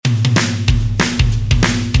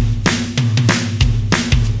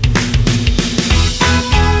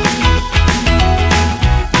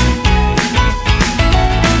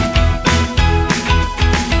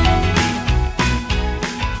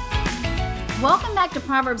Welcome back to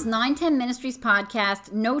Proverbs 910 Ministries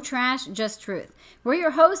podcast, No Trash, Just Truth. We're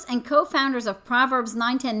your hosts and co-founders of Proverbs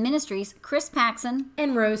 910 Ministries, Chris Paxson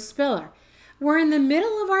and Rose Spiller. We're in the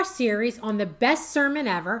middle of our series on the best sermon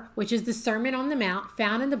ever, which is the Sermon on the Mount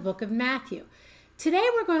found in the book of Matthew. Today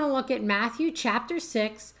we're going to look at Matthew chapter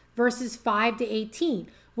 6, verses 5 to 18,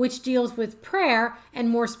 which deals with prayer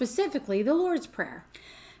and more specifically the Lord's Prayer.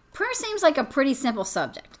 Prayer seems like a pretty simple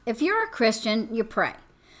subject. If you're a Christian, you pray.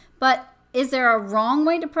 But is there a wrong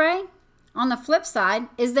way to pray? On the flip side,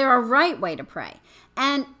 is there a right way to pray?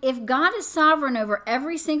 And if God is sovereign over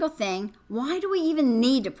every single thing, why do we even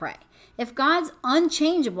need to pray? If God's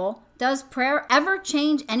unchangeable, does prayer ever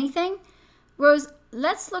change anything? Rose,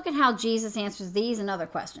 let's look at how Jesus answers these and other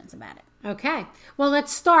questions about it. Okay, well,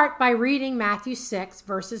 let's start by reading Matthew 6,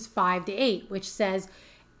 verses 5 to 8, which says,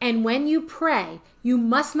 "And when you pray, you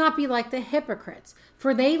must not be like the hypocrites,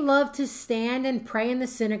 for they love to stand and pray in the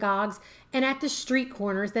synagogues and at the street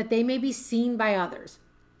corners, that they may be seen by others.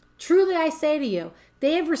 Truly I say to you,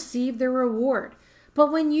 they have received their reward.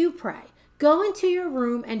 But when you pray, go into your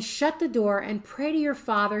room and shut the door and pray to your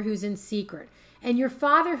Father who's in secret, and your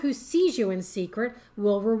Father who sees you in secret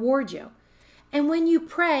will reward you. And when you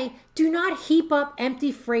pray, do not heap up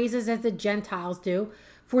empty phrases as the Gentiles do,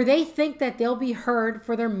 for they think that they'll be heard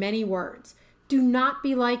for their many words. Do not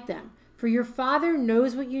be like them, for your Father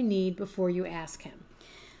knows what you need before you ask him."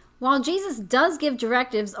 While Jesus does give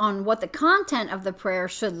directives on what the content of the prayer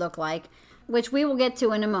should look like, which we will get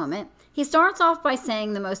to in a moment, he starts off by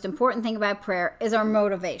saying the most important thing about prayer is our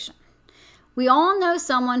motivation. We all know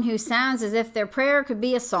someone who sounds as if their prayer could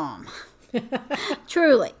be a psalm.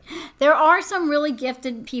 Truly, there are some really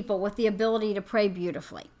gifted people with the ability to pray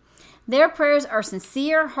beautifully. Their prayers are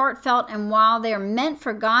sincere, heartfelt, and while they are meant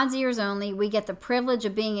for God's ears only, we get the privilege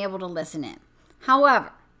of being able to listen in.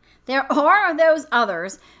 However, there are those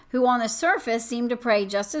others who on the surface seem to pray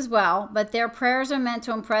just as well, but their prayers are meant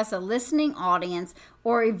to impress a listening audience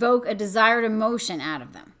or evoke a desired emotion out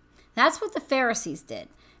of them. That's what the Pharisees did,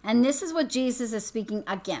 and this is what Jesus is speaking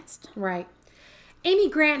against. Right. Amy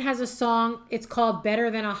Grant has a song, it's called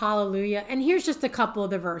Better Than a Hallelujah, and here's just a couple of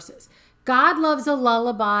the verses. "God loves a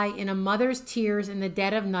lullaby in a mother's tears in the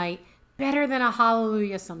dead of night, better than a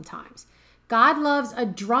hallelujah sometimes. God loves a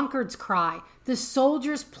drunkard's cry, the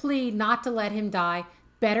soldier's plea not to let him die,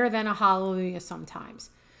 better than a hallelujah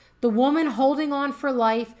sometimes. The woman holding on for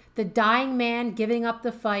life, the dying man giving up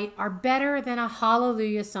the fight are better than a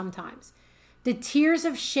hallelujah sometimes. The tears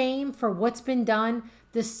of shame for what's been done,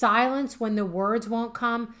 the silence when the words won't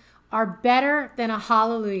come, are better than a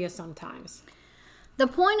hallelujah sometimes." The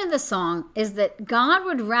point of the song is that God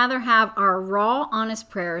would rather have our raw, honest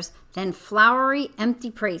prayers than flowery, empty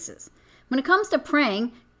praises. When it comes to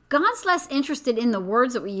praying, God's less interested in the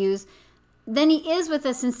words that we use than he is with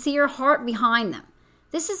a sincere heart behind them.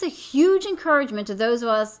 This is a huge encouragement to those of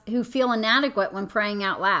us who feel inadequate when praying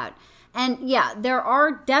out loud. And yeah, there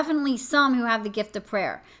are definitely some who have the gift of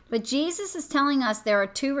prayer. But Jesus is telling us there are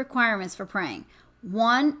two requirements for praying.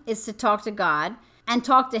 One is to talk to God and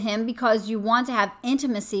talk to him because you want to have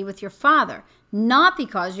intimacy with your Father, not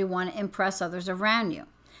because you want to impress others around you.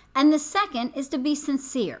 And the second is to be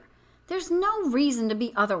sincere. There's no reason to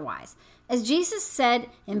be otherwise. As Jesus said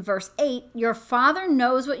in verse 8, your Father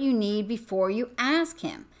knows what you need before you ask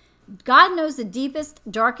him. God knows the deepest,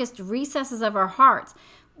 darkest recesses of our hearts.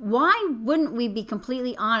 Why wouldn't we be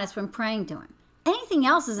completely honest when praying to him? Anything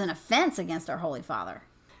else is an offense against our Holy Father.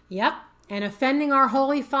 Yep, and offending our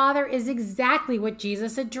Holy Father is exactly what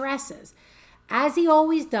Jesus addresses. As he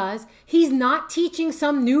always does, he's not teaching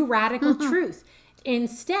some new radical truth.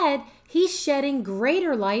 Instead, he's shedding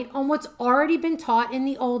greater light on what's already been taught in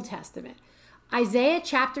the Old Testament. Isaiah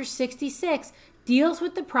chapter 66 deals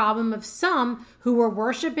with the problem of some who were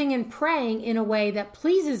worshiping and praying in a way that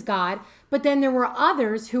pleases God, but then there were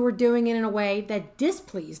others who were doing it in a way that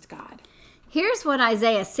displeased God. Here's what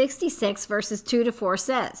Isaiah 66 verses 2-4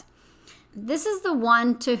 says. This is the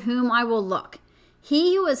one to whom I will look.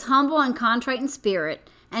 He who is humble and contrite in spirit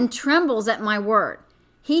and trembles at my word.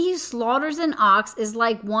 He who slaughters an ox is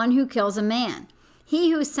like one who kills a man.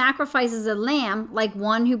 He who sacrifices a lamb like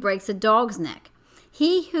one who breaks a dog's neck.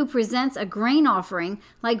 He who presents a grain offering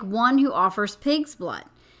like one who offers pig's blood.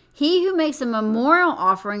 He who makes a memorial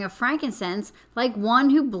offering of frankincense like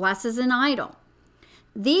one who blesses an idol.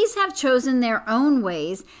 These have chosen their own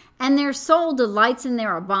ways, and their soul delights in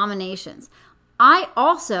their abominations. I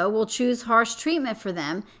also will choose harsh treatment for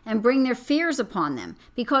them and bring their fears upon them,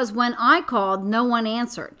 because when I called, no one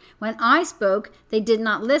answered. When I spoke, they did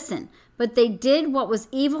not listen, but they did what was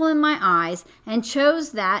evil in my eyes and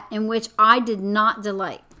chose that in which I did not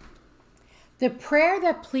delight. The prayer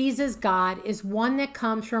that pleases God is one that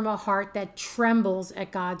comes from a heart that trembles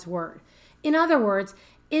at God's word. In other words,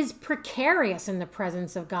 is precarious in the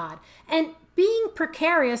presence of God. And being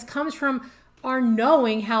precarious comes from our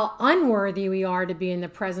knowing how unworthy we are to be in the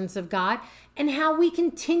presence of God and how we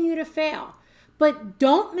continue to fail. But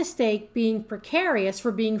don't mistake being precarious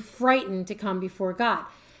for being frightened to come before God.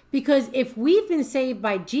 Because if we've been saved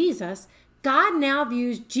by Jesus, God now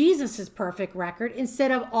views Jesus' perfect record instead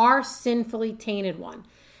of our sinfully tainted one.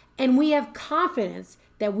 And we have confidence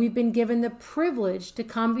that we've been given the privilege to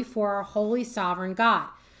come before our holy sovereign God.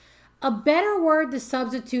 A better word to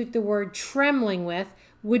substitute the word trembling with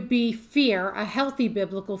would be fear, a healthy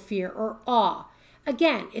biblical fear, or awe.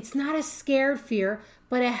 Again, it's not a scared fear,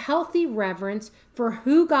 but a healthy reverence for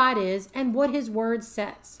who God is and what his word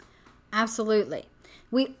says. Absolutely.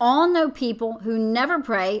 We all know people who never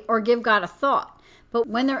pray or give God a thought, but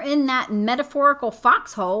when they're in that metaphorical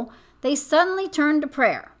foxhole, they suddenly turn to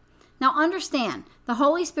prayer. Now understand, the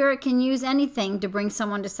Holy Spirit can use anything to bring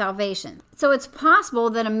someone to salvation. So it's possible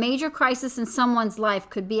that a major crisis in someone's life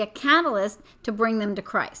could be a catalyst to bring them to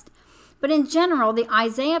Christ. But in general, the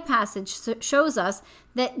Isaiah passage shows us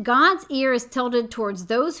that God's ear is tilted towards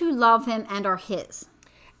those who love him and are his.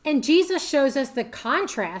 And Jesus shows us the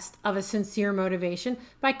contrast of a sincere motivation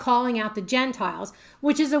by calling out the Gentiles,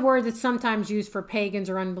 which is a word that's sometimes used for pagans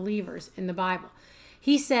or unbelievers in the Bible.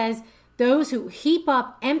 He says, those who heap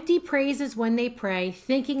up empty praises when they pray,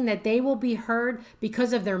 thinking that they will be heard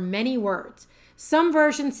because of their many words. Some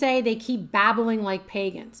versions say they keep babbling like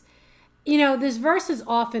pagans. You know, this verse is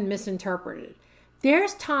often misinterpreted.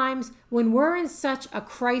 There's times when we're in such a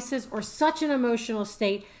crisis or such an emotional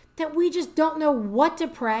state that we just don't know what to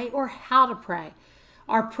pray or how to pray.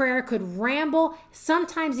 Our prayer could ramble,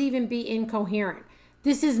 sometimes even be incoherent.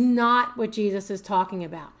 This is not what Jesus is talking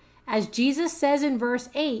about. As Jesus says in verse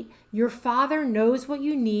 8, your Father knows what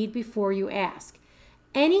you need before you ask.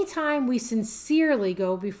 Anytime we sincerely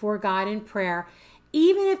go before God in prayer,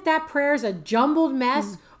 even if that prayer is a jumbled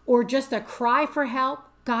mess or just a cry for help,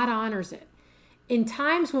 God honors it. In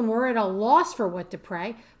times when we're at a loss for what to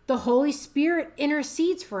pray, the Holy Spirit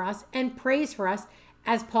intercedes for us and prays for us,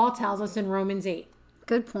 as Paul tells us in Romans 8.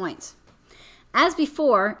 Good points. As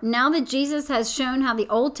before, now that Jesus has shown how the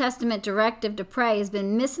Old Testament directive to pray has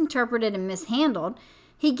been misinterpreted and mishandled,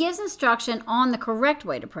 he gives instruction on the correct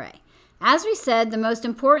way to pray. As we said, the most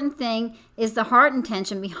important thing is the heart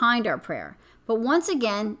intention behind our prayer. But once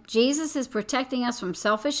again, Jesus is protecting us from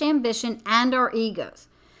selfish ambition and our egos.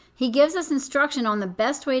 He gives us instruction on the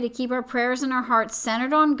best way to keep our prayers and our hearts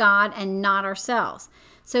centered on God and not ourselves.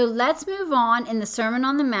 So let's move on in the Sermon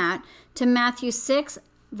on the Mount to Matthew 6,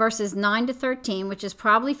 verses 9 to 13, which is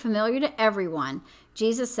probably familiar to everyone.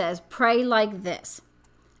 Jesus says, pray like this.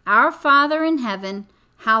 Our Father in heaven,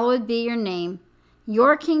 hallowed be your name.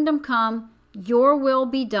 Your kingdom come, your will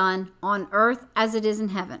be done on earth as it is in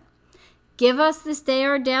heaven. Give us this day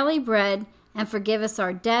our daily bread, and forgive us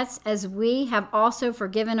our debts as we have also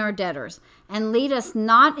forgiven our debtors. And lead us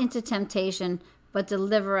not into temptation, but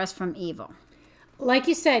deliver us from evil. Like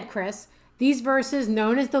you said, Chris, these verses,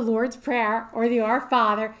 known as the Lord's Prayer or the Our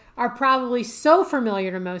Father, are probably so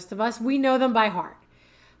familiar to most of us, we know them by heart.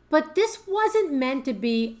 But this wasn't meant to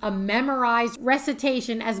be a memorized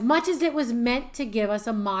recitation as much as it was meant to give us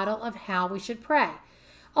a model of how we should pray.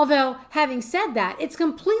 Although, having said that, it's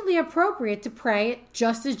completely appropriate to pray it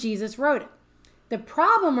just as Jesus wrote it. The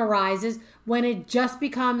problem arises when it just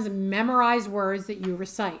becomes memorized words that you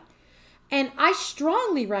recite. And I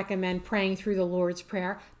strongly recommend praying through the Lord's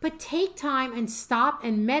Prayer, but take time and stop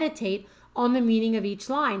and meditate on the meaning of each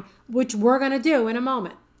line, which we're going to do in a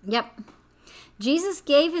moment. Yep. Jesus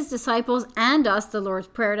gave his disciples and us the Lord's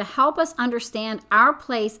Prayer to help us understand our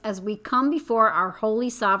place as we come before our holy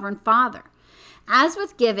sovereign Father. As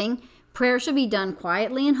with giving, prayer should be done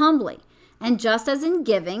quietly and humbly. And just as in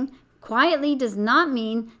giving, quietly does not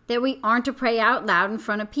mean that we aren't to pray out loud in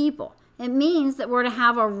front of people. It means that we're to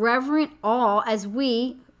have a reverent awe as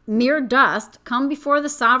we, mere dust, come before the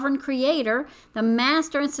sovereign creator, the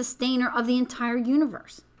master and sustainer of the entire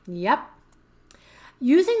universe. Yep.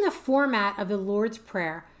 Using the format of the Lord's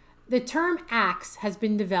Prayer, the term acts has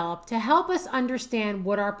been developed to help us understand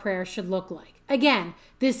what our prayer should look like. Again,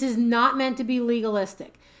 this is not meant to be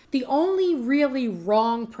legalistic. The only really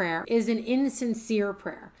wrong prayer is an insincere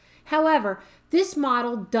prayer. However, this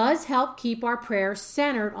model does help keep our prayers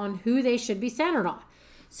centered on who they should be centered on.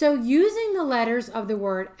 So using the letters of the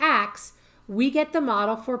word acts, we get the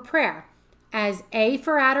model for prayer as A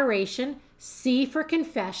for adoration, C for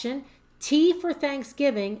confession, T for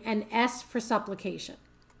thanksgiving, and S for supplication.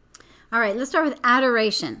 All right, let's start with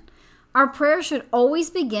adoration. Our prayer should always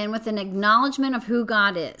begin with an acknowledgement of who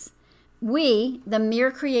God is. We, the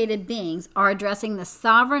mere created beings, are addressing the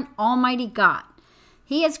sovereign, almighty God.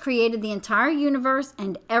 He has created the entire universe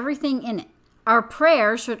and everything in it. Our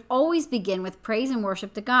prayer should always begin with praise and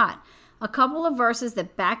worship to God. A couple of verses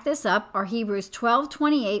that back this up are Hebrews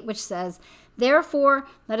 12:28, which says, "Therefore,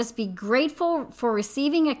 let us be grateful for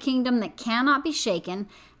receiving a kingdom that cannot be shaken,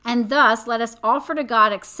 and thus let us offer to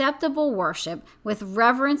God acceptable worship with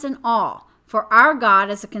reverence and awe, for our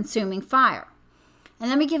God is a consuming fire." And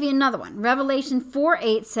let me give you another one. Revelation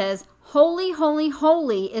 4:8 says, "Holy, holy,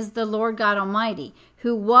 holy is the Lord God Almighty,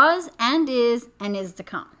 who was and is to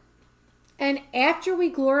come." And after we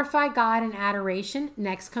glorify God in adoration,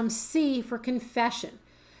 next comes C for confession.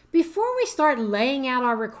 Before we start laying out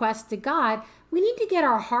our requests to God, we need to get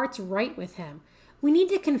our hearts right with Him. We need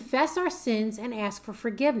to confess our sins and ask for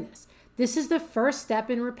forgiveness. This is the first step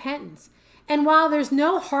in repentance. And while there's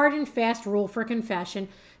no hard and fast rule for confession,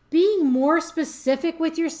 being more specific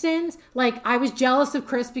with your sins, like I was jealous of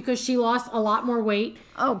Chris because she lost a lot more weight.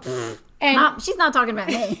 Oh, she's not talking about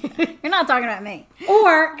me. You're not talking about me.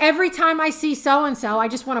 Or every time I see so-and-so, I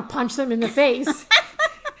just want to punch them in the face.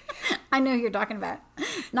 I know who you're talking about.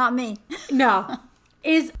 Not me. No.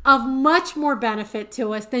 Is of much more benefit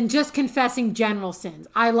to us than just confessing general sins.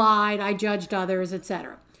 I lied, I judged others,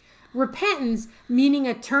 etc. Repentance, meaning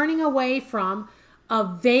a turning away from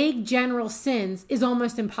of vague general sins, is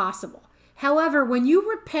almost impossible. However, when you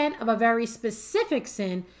repent of a very specific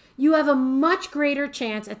sin, you have a much greater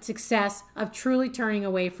chance at success of truly turning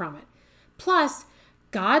away from it. Plus,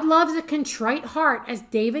 God loves a contrite heart, as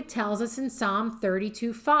David tells us in Psalm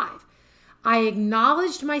 32:5. "I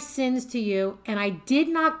acknowledged my sins to you, and I did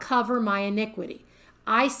not cover my iniquity.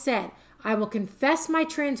 I said, I will confess my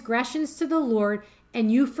transgressions to the Lord,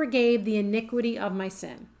 and you forgave the iniquity of my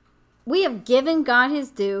sin." We have given God His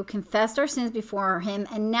due, confessed our sins before Him,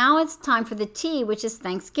 and now it's time for the T, which is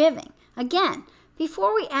thanksgiving. Again,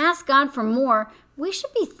 before we ask God for more, we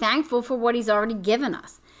should be thankful for what He's already given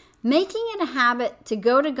us. Making it a habit to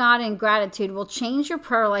go to God in gratitude will change your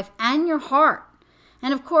prayer life and your heart.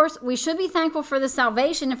 And of course, we should be thankful for the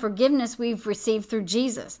salvation and forgiveness we've received through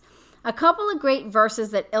Jesus. A couple of great verses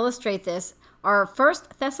that illustrate this are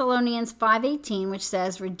 1 Thessalonians 5:18, which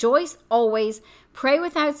says, "Rejoice always, pray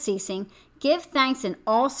without ceasing, give thanks in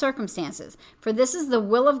all circumstances, for this is the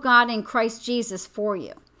will of God in Christ Jesus for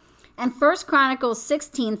you." And 1 Chronicles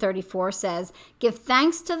 16:34 says, "Give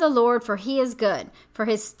thanks to the Lord, for He is good, for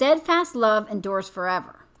His steadfast love endures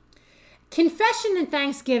forever." Confession and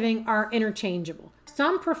thanksgiving are interchangeable.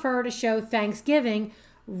 Some prefer to show thanksgiving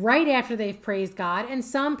right after they've praised God, and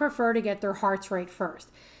some prefer to get their hearts right first.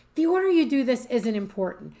 The order you do this isn't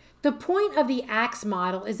important. The point of the Acts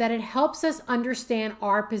model is that it helps us understand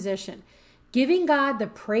our position. Giving God the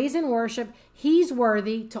praise and worship He's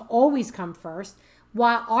worthy to always come first,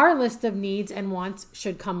 while our list of needs and wants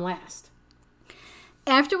should come last.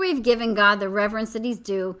 After we've given God the reverence that He's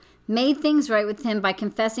due, made things right with Him by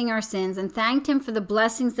confessing our sins, and thanked Him for the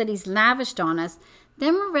blessings that He's lavished on us,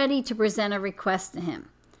 then we're ready to present a request to Him.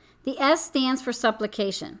 The S stands for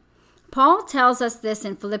supplication. Paul tells us this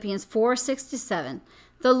in Philippians 4:6-7.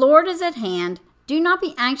 "The Lord is at hand. Do not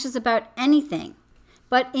be anxious about anything,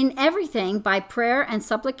 but in everything, by prayer and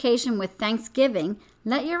supplication with thanksgiving,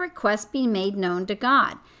 let your requests be made known to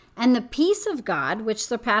God. And the peace of God, which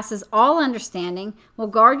surpasses all understanding, will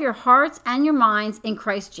guard your hearts and your minds in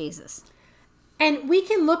Christ Jesus." And we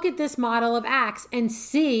can look at this model of Acts and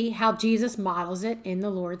see how Jesus models it in the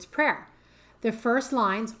Lord's Prayer. The first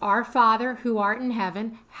lines, "Our Father who art in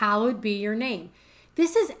heaven, hallowed be your name."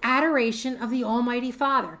 This is adoration of the Almighty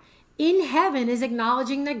Father. In heaven is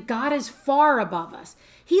acknowledging that God is far above us.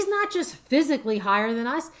 He's not just physically higher than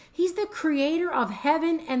us. He's the creator of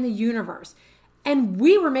heaven and the universe. And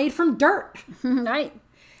we were made from dirt. Right.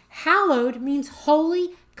 Hallowed means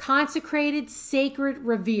holy, consecrated, sacred,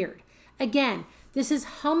 revered. Again, this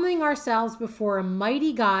is humbling ourselves before a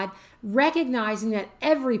mighty God, recognizing that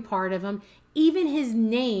every part of Him, even His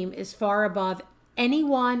name, is far above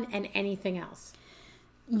anyone and anything else.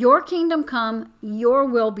 Your kingdom come, your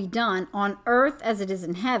will be done on earth as it is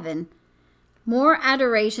in heaven. More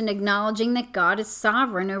adoration acknowledging that God is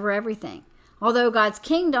sovereign over everything. Although God's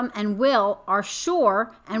kingdom and will are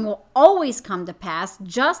sure and will always come to pass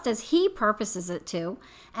just as He purposes it to,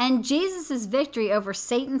 and Jesus' victory over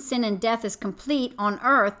Satan, sin, and death is complete on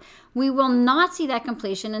earth, we will not see that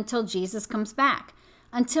completion until Jesus comes back.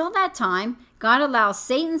 Until that time, God allows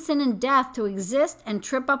Satan, sin, and death to exist and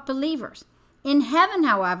trip up believers. In heaven,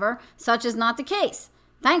 however, such is not the case,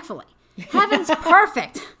 thankfully. Heaven's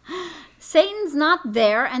perfect. Satan's not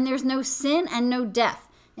there, and there's no sin and no death.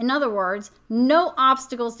 In other words, no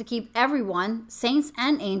obstacles to keep everyone, saints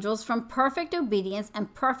and angels, from perfect obedience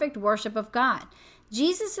and perfect worship of God.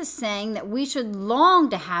 Jesus is saying that we should long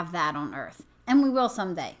to have that on earth, and we will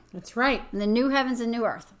someday. That's right. In the new heavens and new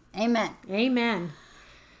earth. Amen. Amen.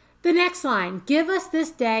 The next line, give us this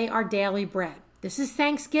day our daily bread. This is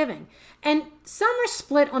Thanksgiving. And some are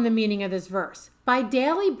split on the meaning of this verse. By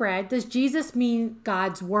daily bread, does Jesus mean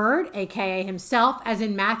God's word, aka himself, as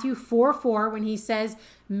in Matthew 4:4, when he says,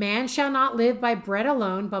 man shall not live by bread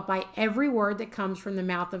alone, but by every word that comes from the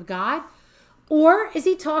mouth of God? Or is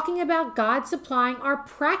he talking about God supplying our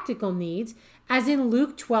practical needs, as in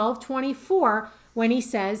Luke 12:24, when he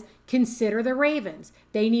says, consider the ravens.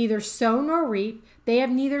 They neither sow nor reap. They have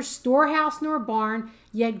neither storehouse nor barn,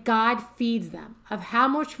 yet God feeds them. Of how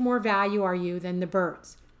much more value are you than the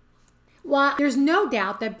birds? While there's no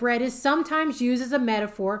doubt that bread is sometimes used as a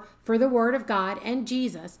metaphor for the Word of God and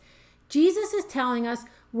Jesus, Jesus is telling us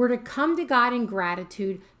we're to come to God in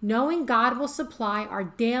gratitude, knowing God will supply our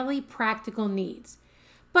daily practical needs.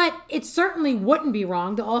 But it certainly wouldn't be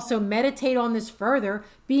wrong to also meditate on this further,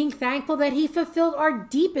 being thankful that he fulfilled our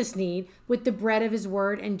deepest need with the bread of his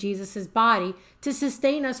word and Jesus' body to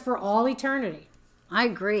sustain us for all eternity. I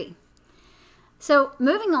agree. So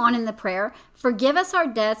moving on in the prayer, forgive us our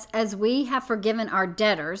debts as we have forgiven our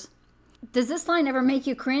debtors. Does this line ever make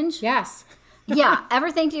you cringe? Yes. Yeah. Ever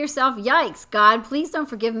think to yourself, yikes, God, please don't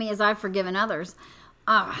forgive me as I've forgiven others?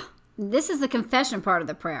 This is the confession part of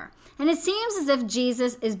the prayer. And it seems as if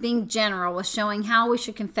Jesus is being general with showing how we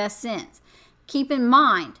should confess sins. Keep in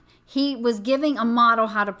mind, he was giving a model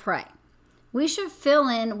how to pray. We should fill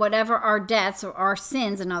in whatever our debts, or our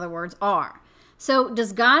sins, in other words, are. So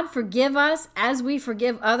does God forgive us as we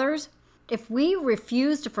forgive others? If we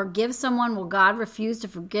refuse to forgive someone, will God refuse to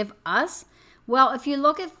forgive us? Well, if you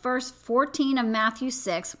look at verse 14 of Matthew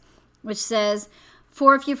 6, which says,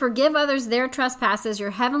 for if you forgive others their trespasses,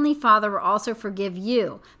 your heavenly Father will also forgive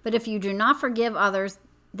you. But if you do not forgive others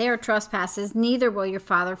their trespasses, neither will your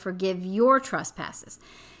Father forgive your trespasses.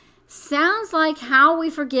 Sounds like how we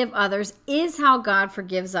forgive others is how God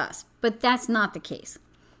forgives us, but that's not the case.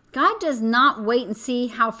 God does not wait and see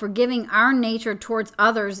how forgiving our nature towards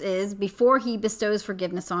others is before he bestows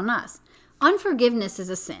forgiveness on us. Unforgiveness is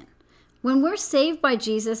a sin. When we're saved by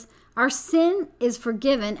Jesus, our sin is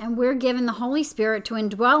forgiven, and we're given the Holy Spirit to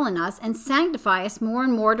indwell in us and sanctify us more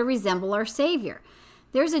and more to resemble our Savior.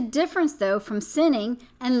 There's a difference, though, from sinning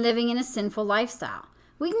and living in a sinful lifestyle.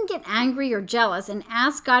 We can get angry or jealous and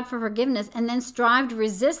ask God for forgiveness and then strive to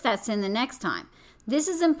resist that sin the next time. This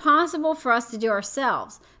is impossible for us to do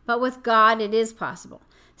ourselves, but with God it is possible.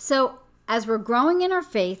 So, as we're growing in our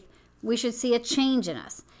faith, we should see a change in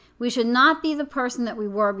us. We should not be the person that we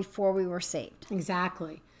were before we were saved.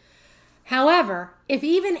 Exactly. However, if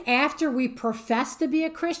even after we profess to be a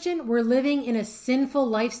Christian, we're living in a sinful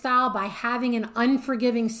lifestyle by having an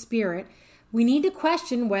unforgiving spirit, we need to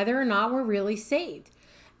question whether or not we're really saved.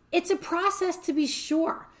 It's a process to be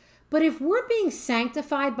sure, but if we're being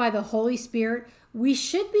sanctified by the Holy Spirit, we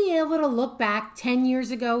should be able to look back 10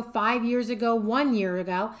 years ago, 5 years ago, 1 year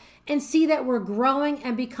ago, and see that we're growing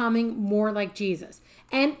and becoming more like Jesus.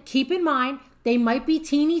 And keep in mind, they might be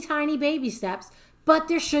teeny tiny baby steps, but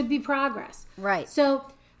there should be progress. Right.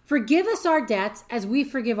 So forgive us our debts as we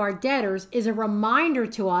forgive our debtors is a reminder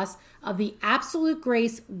to us of the absolute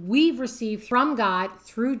grace we've received from God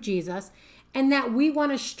through Jesus, and that we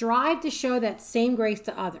want to strive to show that same grace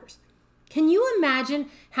to others. Can you imagine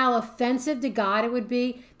how offensive to God it would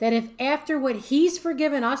be that if after what he's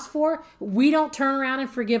forgiven us for, we don't turn around and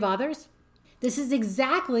forgive others? This is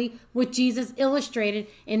exactly what Jesus illustrated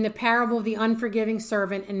in the parable of the unforgiving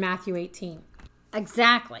servant in Matthew 18.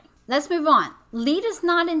 Exactly. Let's move on. Lead us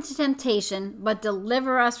not into temptation, but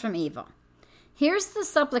deliver us from evil. Here's the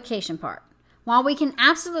supplication part. While we can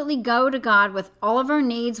absolutely go to God with all of our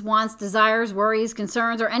needs, wants, desires, worries,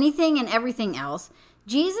 concerns, or anything and everything else,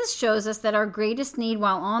 Jesus shows us that our greatest need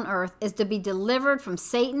while on earth is to be delivered from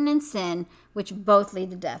Satan and sin, which both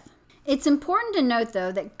lead to death. It's important to note,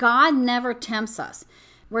 though, that God never tempts us.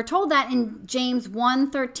 We're told that in James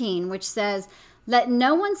 1:13, which says, let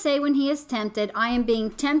no one say when he is tempted, I am being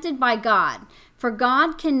tempted by God. For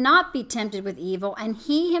God cannot be tempted with evil, and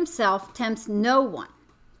he himself tempts no one.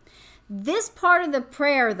 This part of the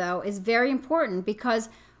prayer, though, is very important because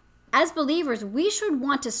as believers, we should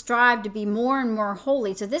want to strive to be more and more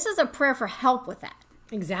holy. So this is a prayer for help with that.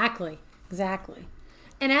 Exactly.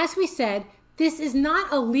 And as we said, this is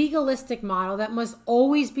not a legalistic model that must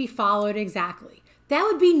always be followed exactly. That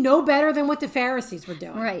would be no better than what the Pharisees were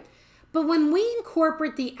doing. Right. But when we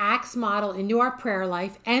incorporate the Acts model into our prayer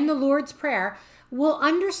life and the Lord's Prayer, we'll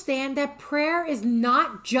understand that prayer is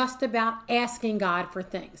not just about asking God for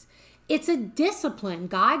things. It's a discipline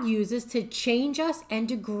God uses to change us and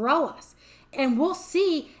to grow us. And we'll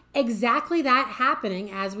see exactly that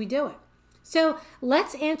happening as we do it. So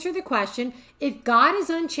let's answer the question, if God is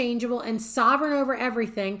unchangeable and sovereign over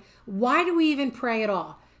everything, why do we even pray at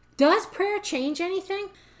all? Does prayer change anything?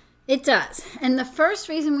 It does. And the first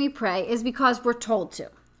reason we pray is because we're told to.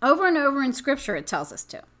 Over and over in Scripture, it tells us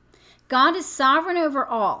to. God is sovereign over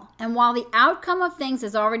all, and while the outcome of things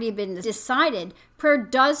has already been decided, prayer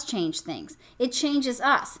does change things. It changes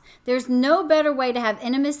us. There's no better way to have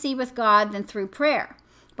intimacy with God than through prayer.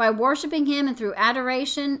 By worshiping Him and through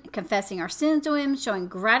adoration, confessing our sins to Him, showing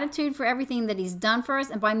gratitude for everything that He's done for us,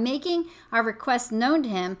 and by making our requests known to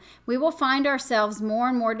Him, we will find ourselves more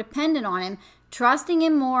and more dependent on Him, trusting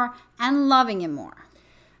Him more and loving Him more.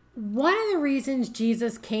 One of the reasons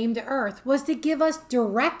Jesus came to earth was to give us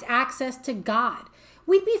direct access to God.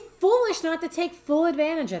 We'd be foolish not to take full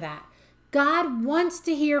advantage of that. God wants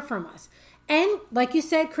to hear from us. And like you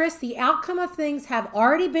said, Chris, the outcome of things have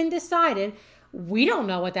already been decided. We don't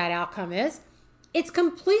know what that outcome is. It's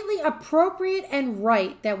completely appropriate and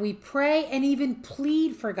right that we pray and even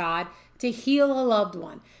plead for God to heal a loved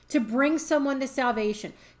one, to bring someone to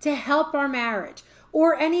salvation, to help our marriage,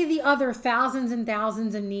 or any of the other thousands and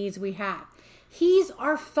thousands of needs we have. He's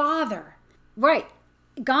our Father. Right.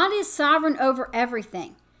 God is sovereign over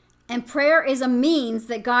everything. And prayer is a means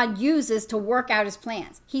that God uses to work out His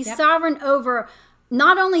plans. He's sovereign over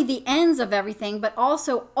not only the ends of everything, but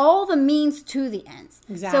also all the means to the ends.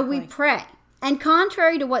 Exactly. So we pray. And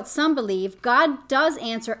contrary to what some believe, God does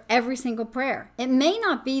answer every single prayer. It may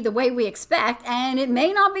not be the way we expect, and it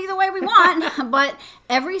may not be the way we want, but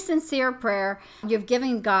every sincere prayer you've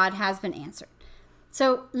given God has been answered.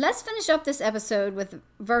 So let's finish up this episode with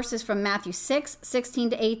verses from Matthew 6,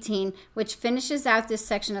 16 to 18, which finishes out this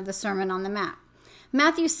section of the Sermon on the Mount.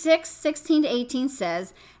 Matthew 6, 16 to 18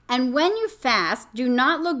 says, "And when you fast, do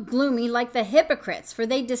not look gloomy like the hypocrites, for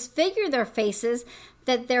they disfigure their faces,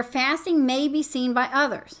 that their fasting may be seen by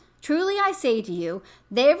others. Truly I say to you,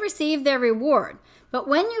 they have received their reward. But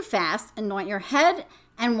when you fast, anoint your head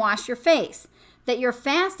and wash your face, that your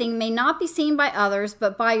fasting may not be seen by others,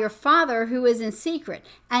 but by your Father who is in secret.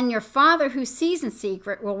 And your Father who sees in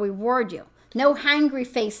secret will reward you." No hangry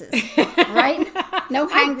faces, right? No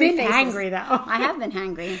hangry faces. I've been hangry, though. I have been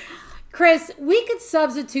hangry. Chris, we could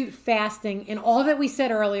substitute fasting in all that we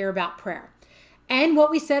said earlier about prayer and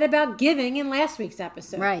what we said about giving in last week's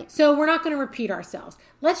episode. Right. So we're not going to repeat ourselves.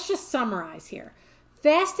 Let's just summarize here.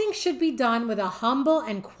 Fasting should be done with a humble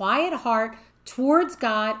and quiet heart towards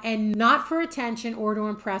God and not for attention or to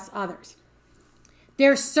impress others.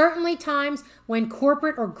 There are certainly times when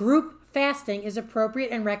corporate or group fasting is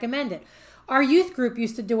appropriate and recommended. Our youth group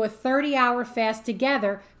used to do a 30-hour fast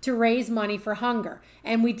together to raise money for hunger.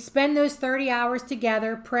 And we'd spend those 30 hours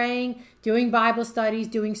together praying, doing Bible studies,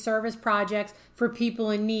 doing service projects for people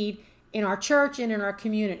in need in our church and in our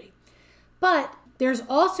community. But there's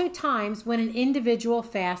also times when an individual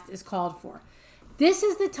fast is called for. This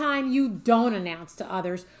is the time you don't announce to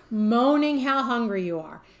others, moaning how hungry you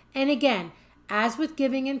are. And again, as with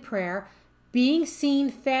giving and prayer, being seen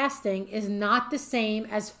fasting is not the same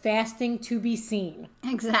as fasting to be seen.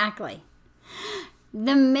 Exactly.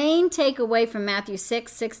 The main takeaway from Matthew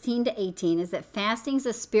 6, 16 to 18 is that fasting is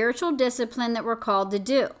a spiritual discipline that we're called to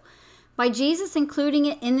do. By Jesus including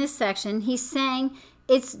it in this section, He's saying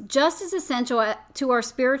it's just as essential to our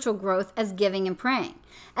spiritual growth as giving and praying.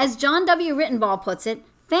 As John W. Rittenball puts it,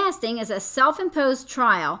 fasting is a self-imposed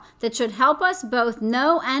trial that should help us both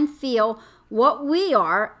know and feel what we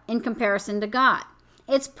are in comparison to God.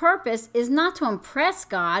 Its purpose is not to impress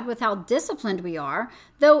God with how disciplined we are,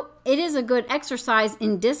 though it is a good exercise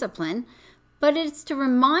in discipline, but it's to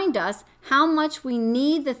remind us how much we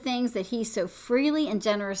need the things that He so freely and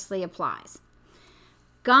generously applies.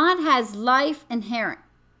 God has life inherent.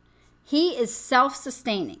 He is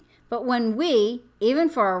self-sustaining. But when we, even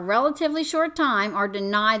for a relatively short time, are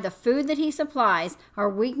denied the food that He supplies, our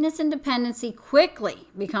weakness and dependency quickly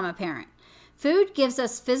become apparent. Food gives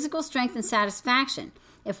us physical strength and satisfaction.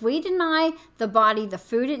 If we deny the body the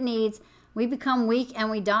food it needs, we become weak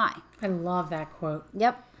and we die. I love that quote.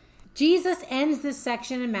 Yep. Jesus ends this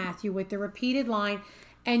section in Matthew with the repeated line,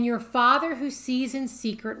 "And your Father who sees in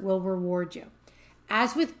secret will reward you."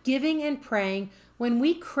 As with giving and praying, when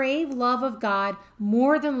we crave love of God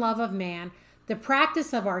more than love of man, the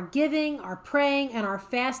practice of our giving, our praying, and our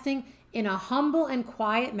fasting in a humble and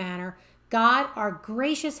quiet manner, God, our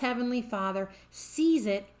gracious Heavenly Father, sees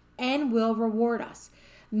it and will reward us.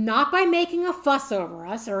 Not by making a fuss over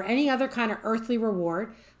us or any other kind of earthly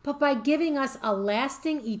reward, but by giving us a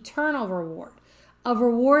lasting, eternal reward, a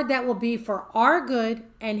reward that will be for our good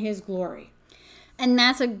and His glory. And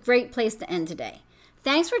that's a great place to end today.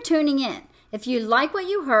 Thanks for tuning in. If you like what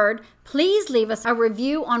you heard, please leave us a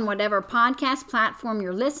review on whatever podcast platform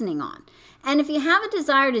you're listening on. And if you have a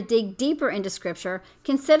desire to dig deeper into Scripture,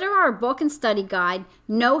 consider our book and study guide,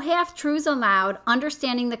 No Half-Truths Allowed,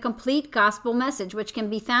 Understanding the Complete Gospel Message, which can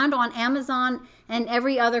be found on Amazon and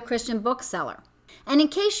every other Christian bookseller. And in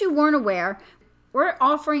case you weren't aware, we're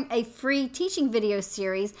offering a free teaching video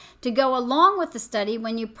series to go along with the study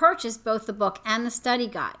when you purchase both the book and the study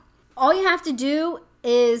guide. All you have to do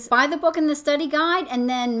is buy the book and the study guide and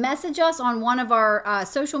then message us on one of our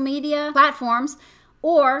social media platforms,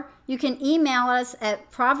 or you can email us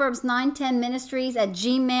at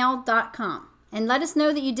proverbs910ministries@gmail.com and let us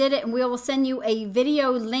know that you did it, and we will send you a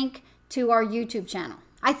video link to our YouTube channel.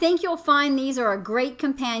 I think you'll find these are a great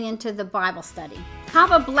companion to the Bible study.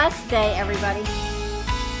 Have a blessed day, everybody.